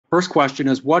First question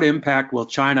is, what impact will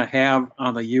China have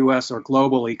on the U.S. or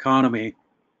global economy?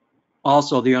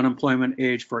 Also, the unemployment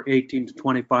age for 18 to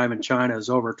 25 in China is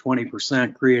over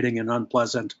 20%, creating an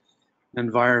unpleasant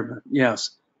environment.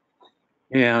 Yes.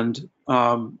 And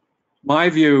my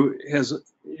view is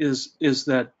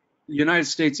that the United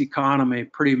States economy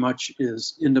pretty much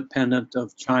is independent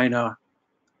of China,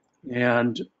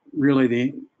 and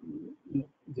really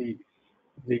the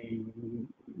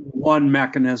one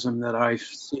mechanism that I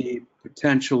see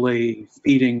potentially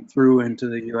feeding through into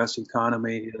the U.S.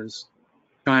 economy is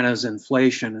China's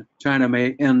inflation. China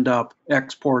may end up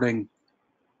exporting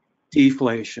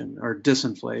deflation or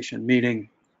disinflation, meaning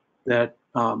that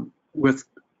with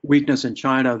weakness in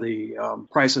China, the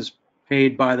prices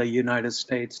paid by the United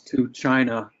States to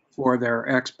China for their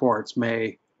exports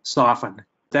may soften.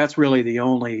 That's really the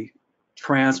only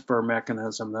transfer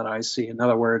mechanism that I see. In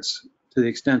other words, to the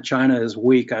extent China is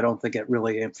weak, I don't think it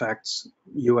really affects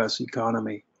U.S.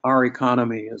 economy. Our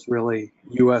economy is really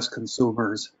U.S.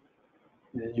 consumers.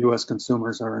 And U.S.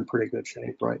 consumers are in pretty good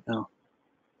shape right now.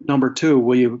 Number two,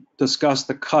 will you discuss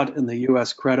the cut in the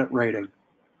U.S. credit rating?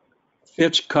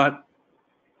 Fitch cut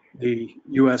the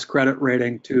U.S. credit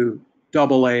rating to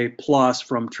AA plus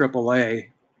from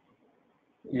AAA.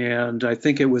 And I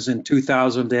think it was in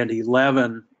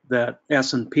 2011 that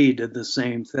S&P did the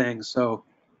same thing. So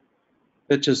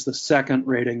Fitch is the second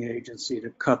rating agency to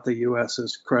cut the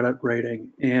U.S.'s credit rating.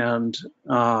 And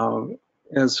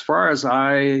as far as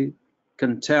I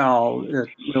can tell, it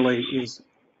really is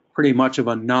pretty much of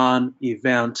a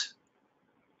non-event.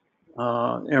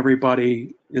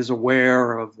 Everybody is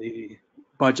aware of the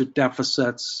budget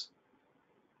deficits,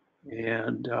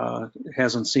 and it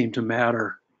hasn't seemed to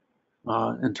matter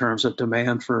in terms of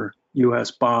demand for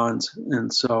U.S. bonds.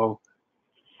 And so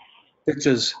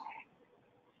Fitch's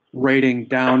rating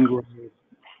downgrade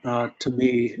to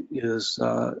me is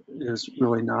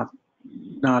really not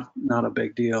a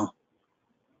big deal.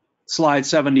 Slide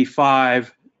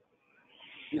 75,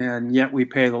 and yet we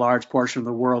pay the large portion of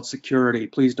the world's security.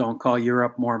 Please don't call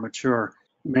Europe more mature.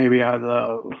 Maybe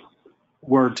the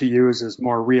word to use is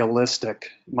more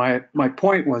realistic. My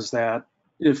point was that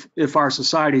if our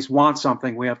societies want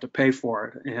something, we have to pay for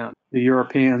it. And the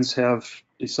Europeans have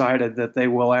decided that they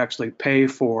will actually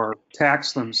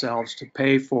tax themselves to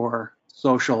pay for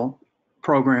social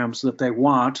programs that they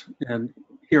want. And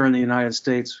here in the United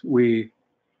States, we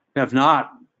have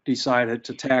not decided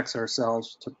to tax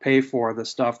ourselves to pay for the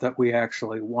stuff that we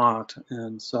actually want.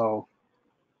 And so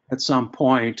at some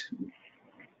point,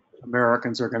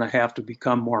 Americans are going to have to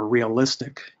become more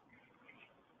realistic.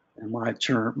 And my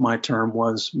term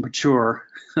was mature,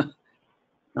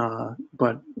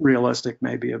 but realistic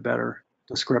may be a better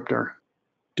descriptor.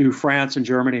 Do France and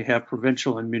Germany have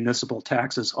provincial and municipal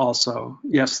taxes also?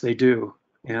 Yes, they do.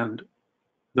 And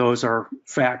those are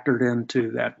factored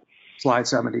into that slide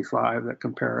 75, that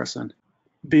comparison.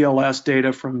 BLS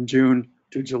data from June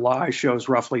to July shows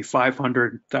roughly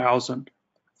 500,000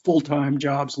 full-time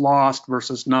jobs lost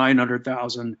versus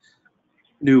 900,000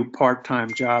 new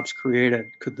part-time jobs created.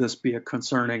 Could this be a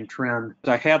concerning trend?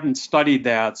 I hadn't studied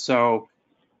that, so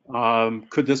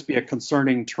could this be a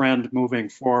concerning trend moving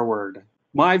forward?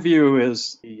 My view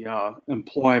is the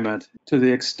employment, to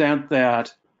the extent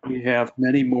that we have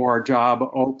many more job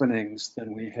openings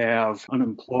than we have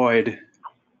unemployed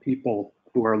people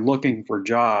who are looking for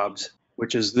jobs,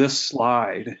 which is this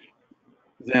slide,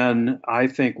 then I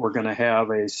think we're going to have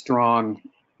a strong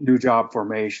new job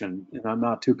formation. And I'm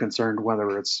not too concerned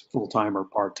whether it's full-time or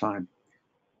part-time.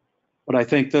 But I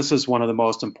think this is one of the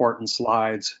most important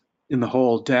slides in the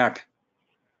whole deck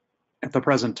at the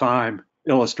present time,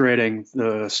 illustrating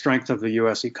the strength of the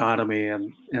U.S. economy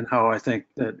and how I think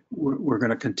that we're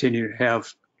going to continue to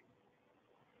have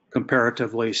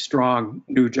comparatively strong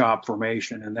new job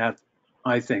formation, and that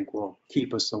I think will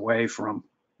keep us away from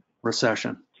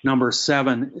recession. Number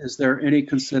 7, is there any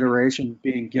consideration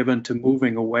being given to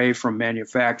moving away from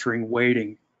manufacturing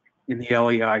weighting in the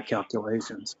LEI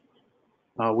calculations?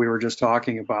 We were just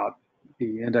talking about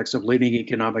the index of leading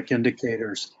economic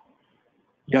indicators,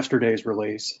 yesterday's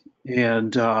release.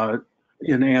 And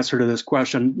in answer to this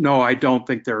question, no, I don't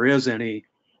think there is any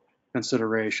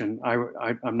consideration.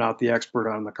 I'm not the expert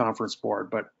on the conference board,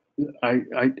 but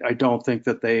I don't think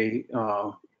that they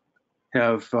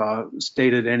have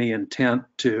stated any intent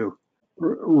to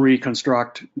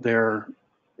reconstruct their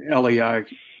LEI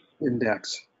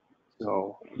index.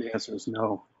 So the answer is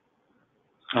no.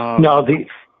 No, I think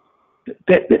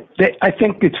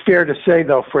it's fair to say,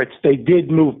 though, Fritz, they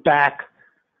did move back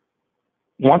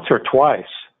once or twice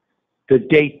the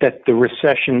date that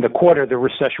the quarter the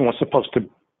recession was supposed to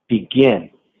begin.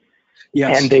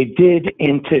 Yes. And they did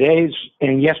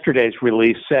in yesterday's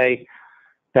release say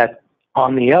that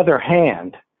on the other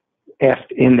hand,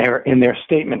 in their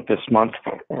statement this month,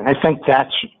 and I think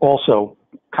that's also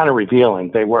kind of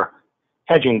revealing. They were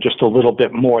hedging just a little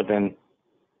bit more than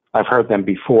I've heard them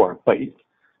before, but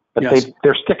Yes.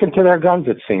 they're sticking to their guns,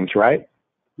 it seems, right?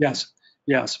 Yes.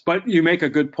 Yes. But you make a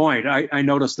good point. I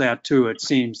noticed that too. It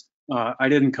seems I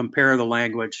didn't compare the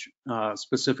language,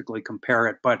 specifically compare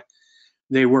it, but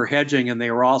they were hedging, and they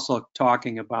were also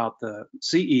talking about the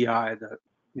CEI,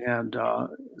 and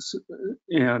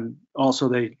also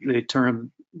they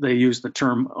used the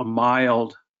term a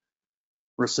mild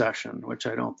recession, which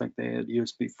I don't think they had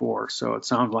used before. So it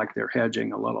sounds like they're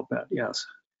hedging a little bit. Yes.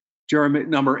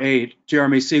 Number 8,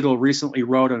 Jeremy Siegel recently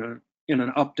wrote in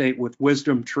an update with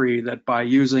Wisdom Tree that by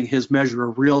using his measure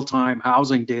of real-time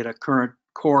housing data, current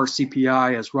core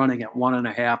CPI is running at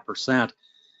 1.5%.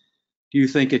 Do you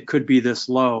think it could be this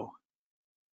low?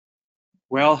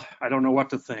 Well, I don't know what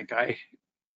to think. I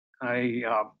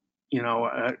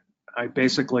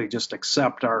basically just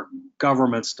accept our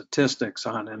government statistics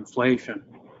on inflation,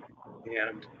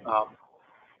 and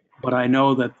but I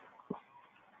know that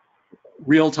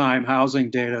real-time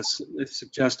housing data is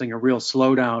suggesting a real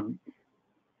slowdown,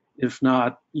 if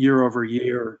not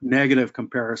year-over-year negative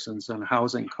comparisons on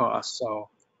housing costs. So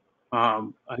I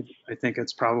think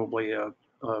it's probably a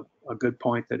good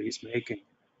point that he's making.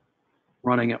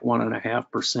 Running at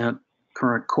 1.5%,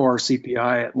 current core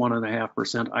CPI at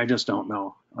 1.5%. I just don't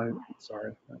know. I'm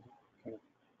sorry, I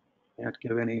can't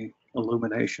give any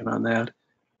illumination on that.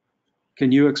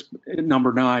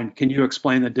 Number 9, can you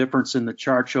explain the difference in the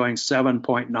chart showing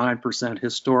 7.9%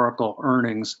 historical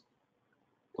earnings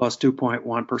plus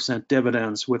 2.1%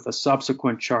 dividends with a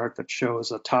subsequent chart that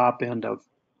shows a top end of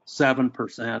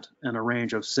 7% and a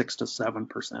range of 6 to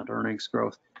 7% earnings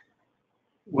growth?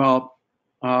 Well,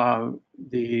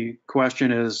 the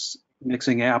question is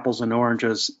mixing apples and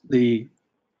oranges. The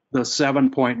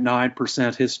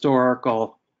 7.9%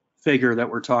 historical figure that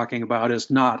we're talking about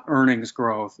is not earnings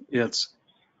growth, it's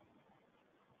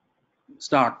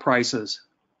stock prices.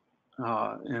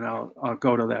 And I'll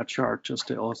go to that chart just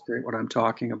to illustrate what I'm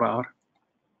talking about.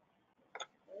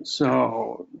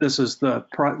 So this is the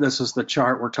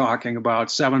chart we're talking about.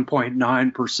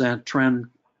 7.9%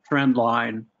 trend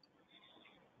line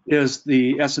is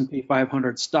the S&P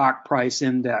 500 stock price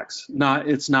index.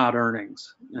 It's not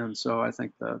earnings. And so I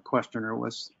think the questioner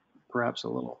was perhaps a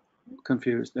little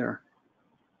confused there.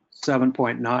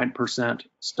 7.9%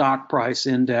 stock price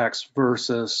index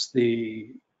versus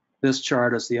this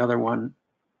chart is the other one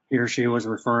he or she was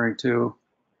referring to,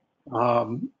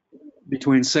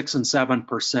 between 6 and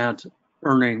 7%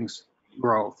 earnings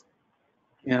growth.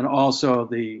 And also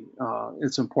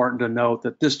it's important to note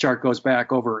that this chart goes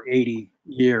back over 80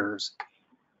 years,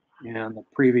 and the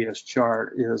previous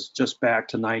chart is just back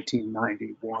to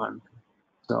 1991.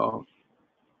 So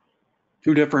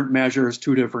 2 different measures,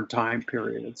 2 different time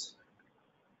periods.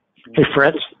 Hey,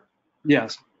 Fritz?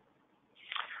 Yes.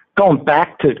 Going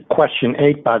back to question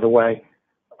 8, by the way,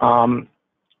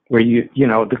 where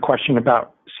the question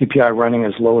about CPI running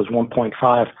as low as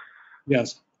 1.5.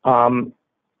 Yes.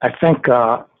 I think,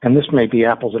 and this may be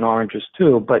apples and oranges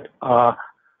too, but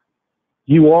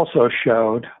you also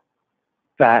showed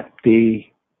that the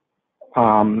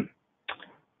current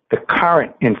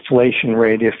inflation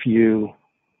rate, if you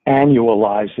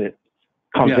annualize it,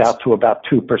 comes Yes. out to about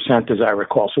 2%, as I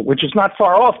recall. So, which is not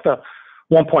far off the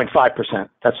 1.5%.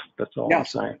 That's all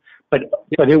Yes. I'm saying. But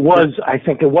it was, I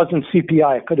think it wasn't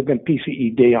CPI. It could have been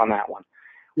PCED on that one,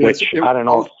 which I don't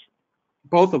know.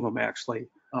 Both of them actually,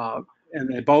 and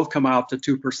they both come out to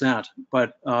 2%.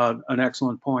 But an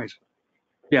excellent point.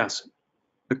 Yes,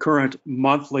 the current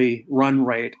monthly run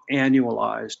rate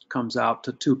annualized comes out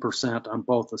to 2% on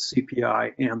both the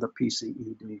CPI and the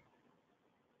PCED.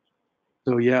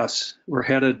 So yes, we're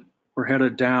headed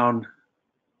down,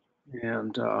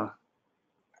 and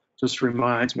just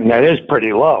reminds me. And that is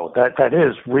pretty low. That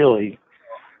is really,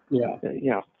 yeah.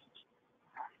 You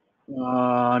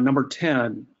know. Number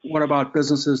 10. What about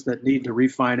businesses that need to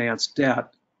refinance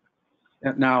debt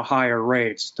at now higher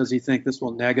rates? Does he think this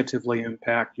will negatively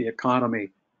impact the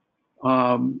economy?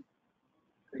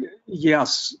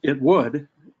 Yes, it would,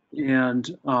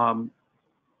 and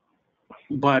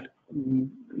but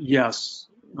yes,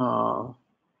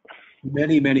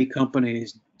 many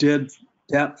companies did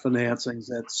debt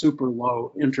financings at super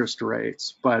low interest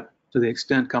rates, but to the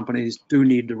extent companies do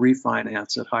need to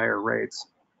refinance at higher rates,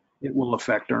 it will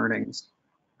affect earnings.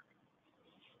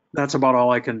 That's about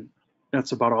all I can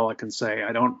say.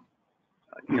 I don't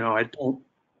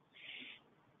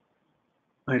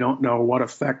I don't know what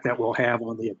effect that will have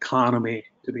on the economy,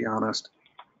 to be honest,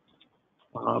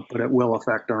 but it will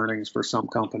affect earnings for some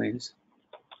companies.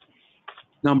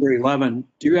 Number 11,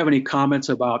 do you have any comments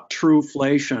about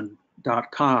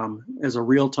trueflation.com as a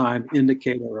real-time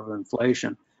indicator of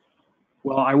inflation?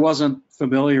 Well, I wasn't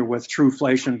familiar with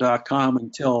trueflation.com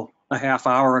until a half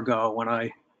hour ago when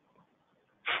I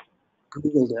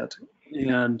Googled it.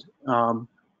 And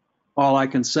all I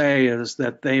can say is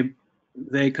that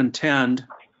they contend,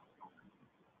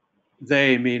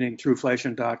 they meaning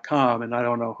trueflation.com, and I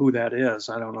don't know who that is.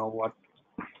 I don't know what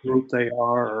group they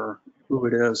are or who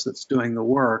it is that's doing the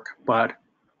work, but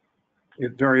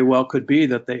it very well could be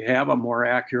that they have a more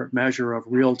accurate measure of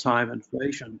real-time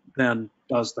inflation than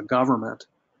does the government.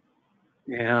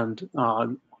 And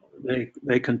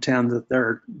they contend that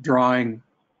they're drawing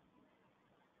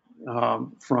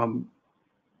from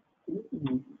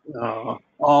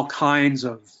all kinds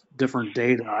of different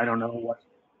data. I don't know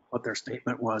what their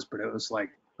statement was, but it was like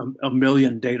a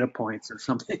million data points or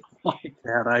something like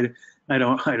that. I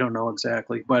don't know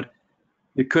exactly, but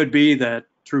it could be that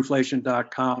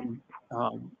trueflation.com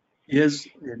is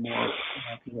a more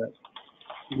accurate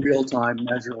real-time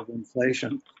measure of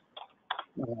inflation.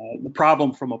 The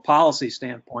problem from a policy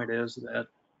standpoint is that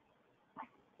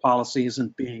policy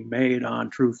isn't being made on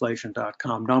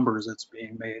trueflation.com numbers. It's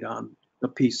being made on the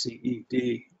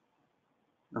PCED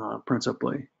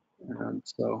principally. And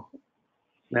so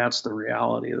that's the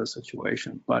reality of the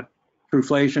situation. But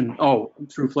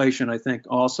Trueflation, I think,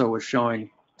 also was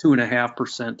showing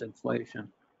 2.5% inflation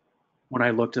when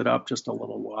I looked it up just a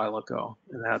little while ago.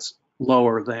 And that's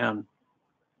lower than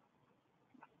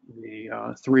the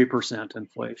 3%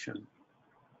 inflation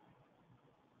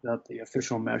that the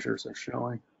official measures are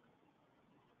showing.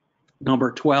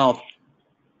 Number 12,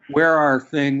 where are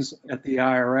things at the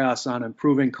IRS on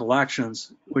improving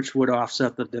collections, which would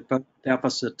offset the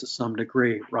deficit to some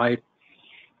degree, right?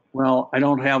 Well, I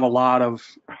don't have a lot of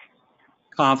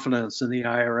confidence in the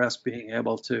IRS being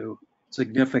able to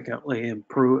significantly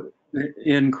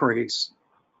increase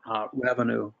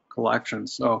revenue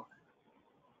collections. So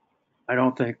I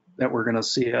don't think that we're going to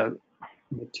see a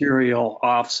material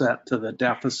offset to the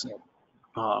deficit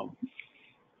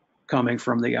coming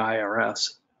from the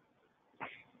IRS.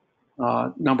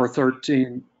 Number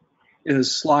 13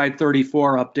 is slide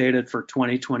 34 updated for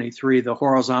 2023. The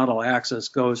horizontal axis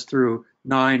goes through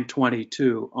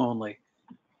 9/22 only.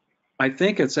 I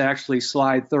think it's actually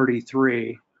slide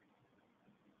 33.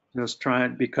 Just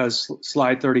trying, because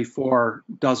slide 34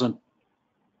 doesn't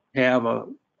have a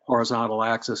horizontal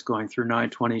axis going through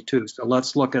 9/22. So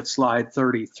let's look at slide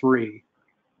 33.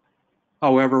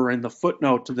 However, in the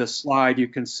footnote to this slide, you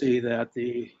can see that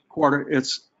the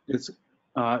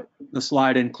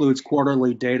slide includes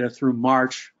quarterly data through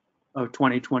March of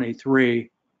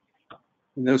 2023.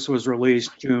 And this was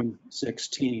released June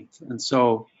 16th. And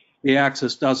so the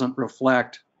axis doesn't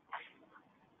reflect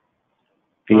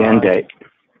the end date.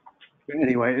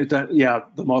 Anyway, the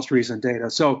most recent data.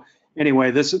 So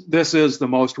anyway, this is the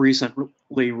most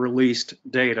recently released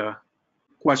data.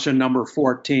 Question number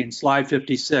 14, slide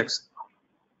 56.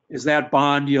 Is that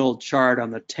bond yield chart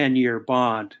on the 10-year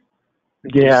bond?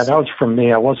 Yeah, that was from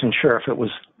me. I wasn't sure if it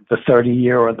was the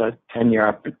 30-year or the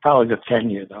 10-year. Probably the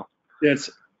 10-year, though. It's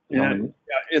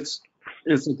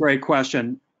a great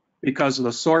question, because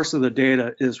the source of the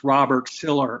data is Robert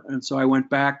Shiller. And so I went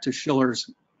back to Shiller's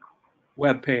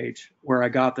webpage where I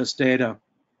got this data.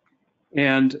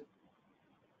 And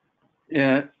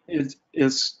the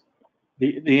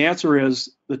answer is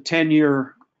the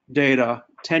 10-year data,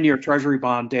 10-year Treasury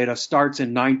bond data starts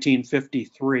in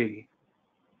 1953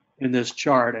 in this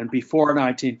chart. And before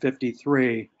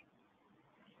 1953,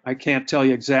 I can't tell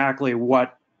you exactly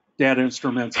what debt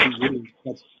instruments he used,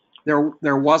 but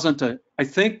there wasn't I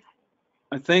think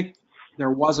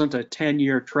there wasn't a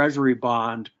 10-year Treasury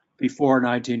bond before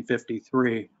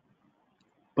 1953,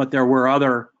 but there were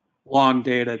other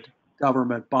long-dated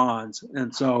government bonds.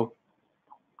 And so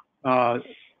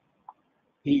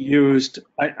he used,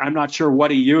 I'm not sure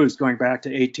what he used going back to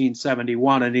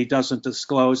 1871, and he doesn't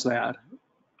disclose that.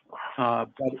 But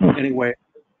anyway,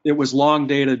 it was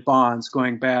long-dated bonds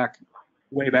going back,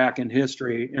 way back in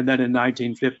history. And then in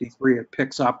 1953, it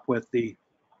picks up with the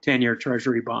 10-year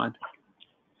Treasury bond.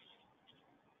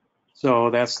 So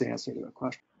that's the answer to the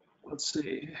question. Let's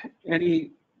see,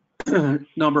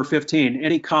 number 15,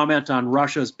 any comment on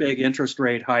Russia's big interest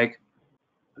rate hike?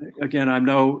 Again, I'm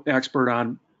no expert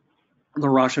on the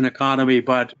Russian economy,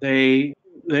 but they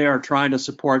are trying to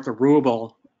support the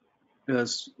ruble,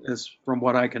 as from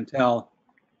what I can tell,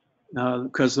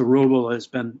 because the ruble has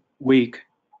been weak.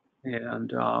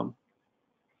 And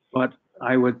but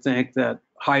I would think that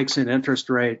hikes in interest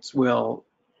rates will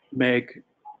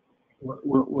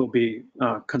be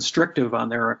constrictive on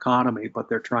their economy, but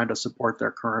they're trying to support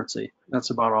their currency. That's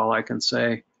about all I can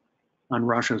say on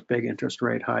Russia's big interest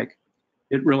rate hike.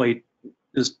 It really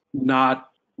is not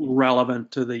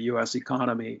relevant to the U.S.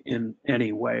 economy in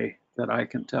any way that I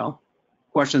can tell.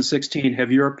 Question 16,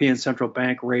 have European central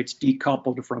bank rates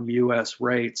decoupled from U.S.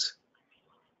 rates?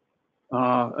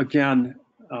 Again,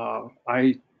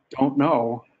 I don't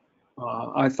know.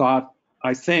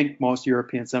 I think most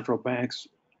European central banks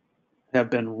have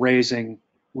been raising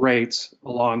rates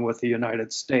along with the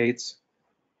United States,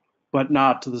 but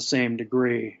not to the same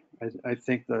degree. I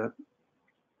think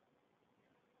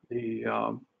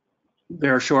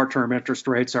their short-term interest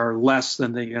rates are less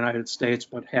than the United States,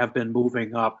 but have been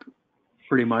moving up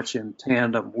pretty much in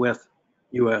tandem with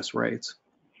U.S. rates.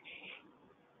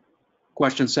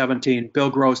 Question 17, Bill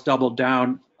Gross doubled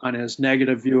down on his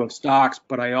negative view of stocks,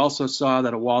 but I also saw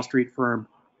that a Wall Street firm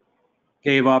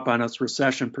gave up on its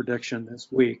recession prediction this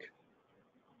week.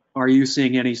 Are you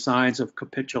seeing any signs of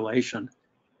capitulation?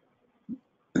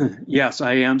 Yes,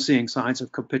 I am seeing signs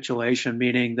of capitulation,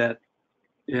 meaning that,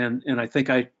 and I think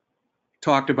I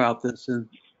talked about this in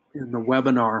the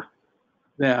webinar,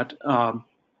 that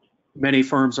many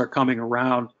firms are coming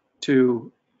around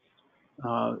to,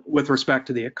 with respect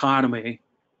to the economy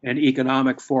and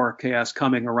economic forecasts,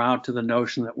 coming around to the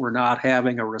notion that we're not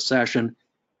having a recession.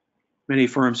 Many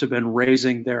firms have been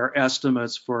raising their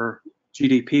estimates for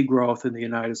GDP growth in the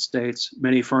United States.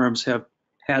 Many firms have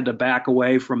had to back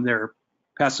away from their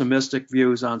pessimistic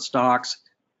views on stocks.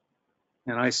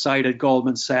 And I cited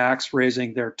Goldman Sachs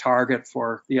raising their target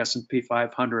for the S&P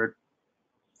 500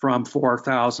 from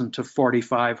 4,000 to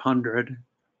 4,500.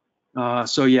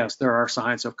 So yes, there are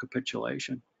signs of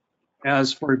capitulation.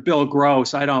 As for Bill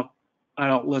Gross, I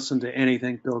don't listen to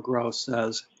anything Bill Gross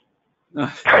says.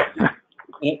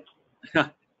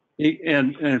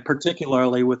 And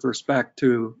particularly with respect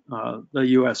to the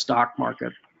U.S. stock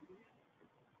market.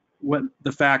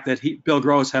 The fact that Bill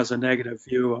Gross has a negative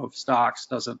view of stocks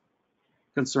doesn't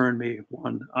concern me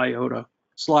one iota.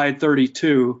 Slide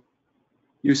 32,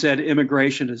 you said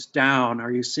immigration is down.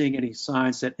 Are you seeing any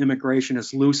signs that immigration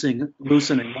is loosening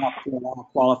up to allow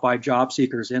qualified job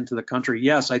seekers into the country?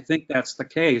 Yes, I think that's the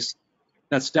case.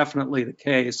 That's definitely the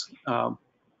case. I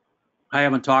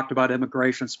haven't talked about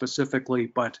immigration specifically,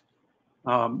 but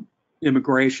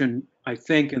immigration, I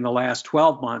think, in the last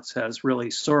 12 months has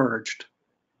really surged.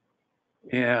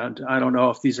 And I don't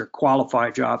know if these are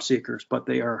qualified job seekers, but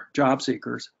they are job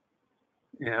seekers.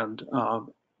 And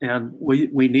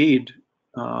we need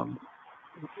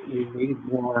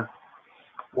more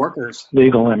workers.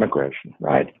 Legal immigration,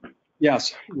 right?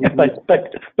 Yes.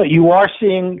 But you are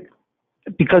seeing,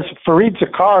 because Fareed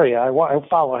Zakaria, I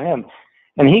follow him,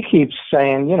 and he keeps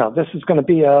saying, this is going to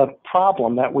be a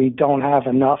problem that we don't have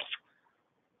enough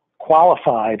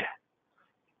qualified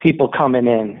people coming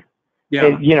in. Yeah.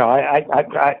 I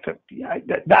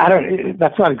don't.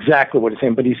 That's not exactly what he's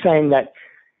saying, but he's saying that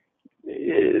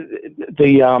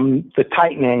the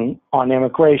tightening on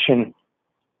immigration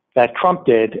that Trump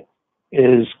did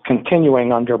is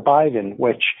continuing under Biden,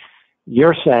 which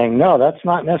you're saying no, that's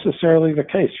not necessarily the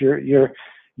case. You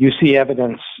see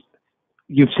evidence.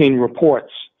 You've seen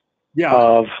reports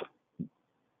of.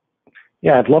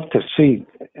 Yeah, I'd love to see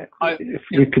if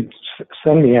you could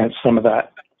send me some of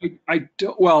that. I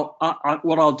do, well,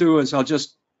 what I'll do is I'll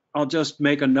just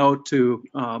make a note to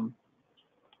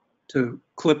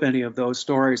clip any of those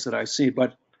stories that I see.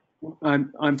 But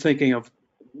I'm thinking of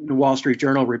the Wall Street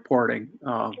Journal reporting.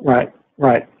 Right.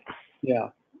 Yeah,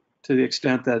 to the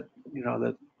extent that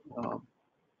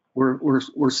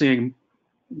we're seeing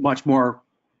much more.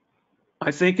 I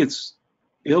think it's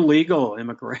illegal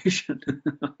immigration,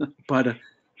 but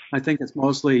I think it's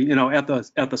mostly, at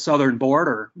the southern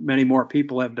border, many more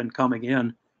people have been coming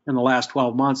in the last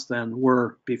 12 months than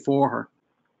were before.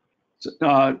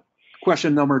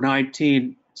 Question number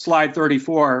 19, slide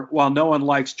 34. While no one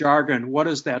likes jargon, what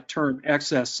is that term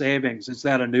excess savings? Is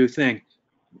that a new thing?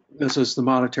 This is the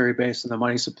monetary base and the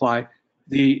money supply.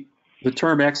 The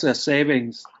term excess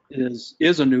savings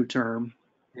is a new term,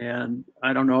 and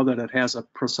I don't know that it has a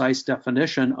precise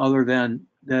definition other than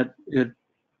that it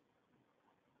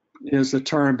is the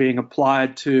term being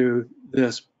applied to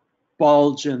this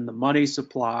bulge in the money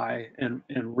supply and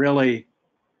really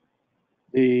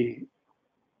the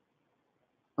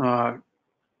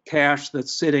cash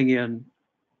that's sitting in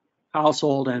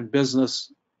household and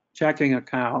business checking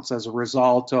accounts as a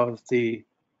result of the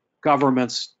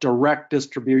government's direct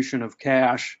distribution of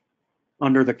cash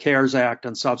under the CARES Act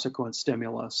and subsequent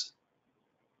stimulus.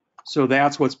 So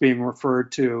that's what's being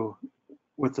referred to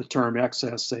with the term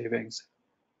excess savings.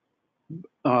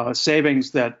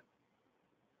 Savings that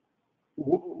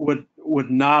would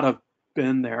not have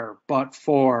been there but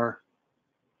for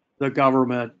the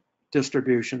government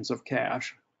distributions of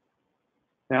cash.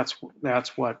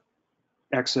 That's what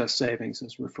excess savings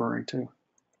is referring to.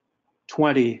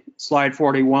 20, slide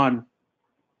 41.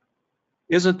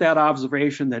 Isn't that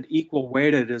observation that equal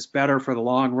weighted is better for the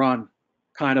long run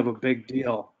kind of a big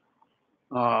deal?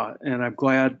 And I'm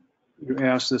glad you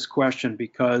asked this question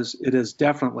because it is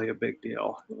definitely a big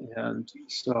deal. And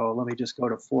so let me just go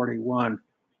to 41.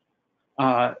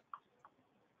 And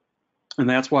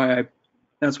that's why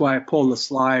I pulled the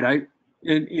slide.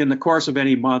 In the course of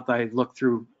any month, I look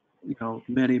through,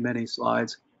 many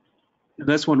slides. And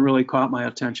this one really caught my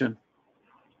attention.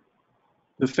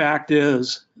 The fact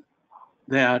is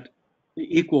that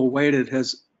the equal weighted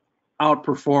has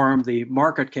outperformed the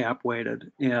market cap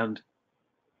weighted. And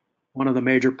one of the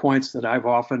major points that I've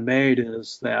often made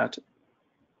is that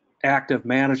active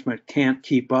management can't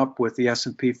keep up with the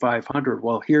S&P 500.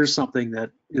 Well, here's something that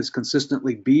is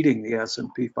consistently beating the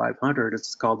S&P 500.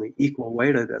 It's called the equal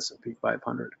weighted S&P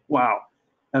 500. Wow,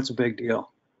 that's a big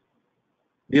deal.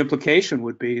 The implication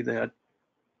would be that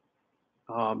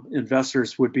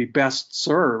investors would be best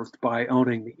served by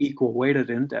owning the equal weighted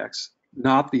index,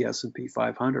 not the S&P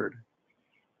 500.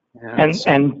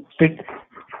 And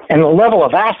the level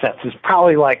of assets is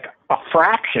probably like a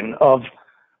fraction of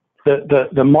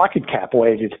the market cap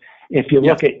weighted. If you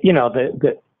look at,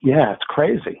 it's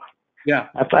crazy. Yeah.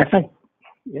 I think,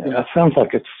 that sounds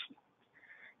like it's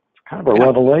kind of a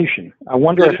revelation. I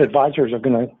wonder if advisors are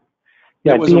going to,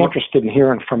 I'd be interested in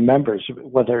hearing from members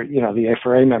whether, the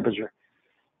A4A members are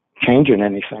changing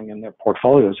anything in their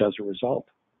portfolios as a result.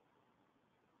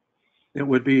 It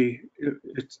would be,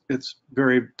 it's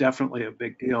very definitely a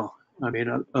big deal. I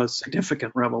mean, a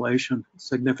significant revelation,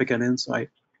 significant insight.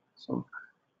 So,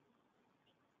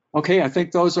 okay, I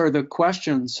think those are the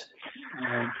questions.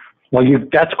 Well,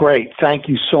 that's great. Thank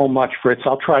you so much, Fritz.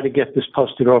 I'll try to get this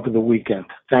posted over the weekend.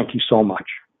 Thank you so much.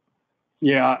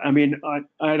 Yeah, I mean,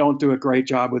 I don't do a great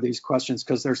job with these questions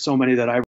because there's so many that I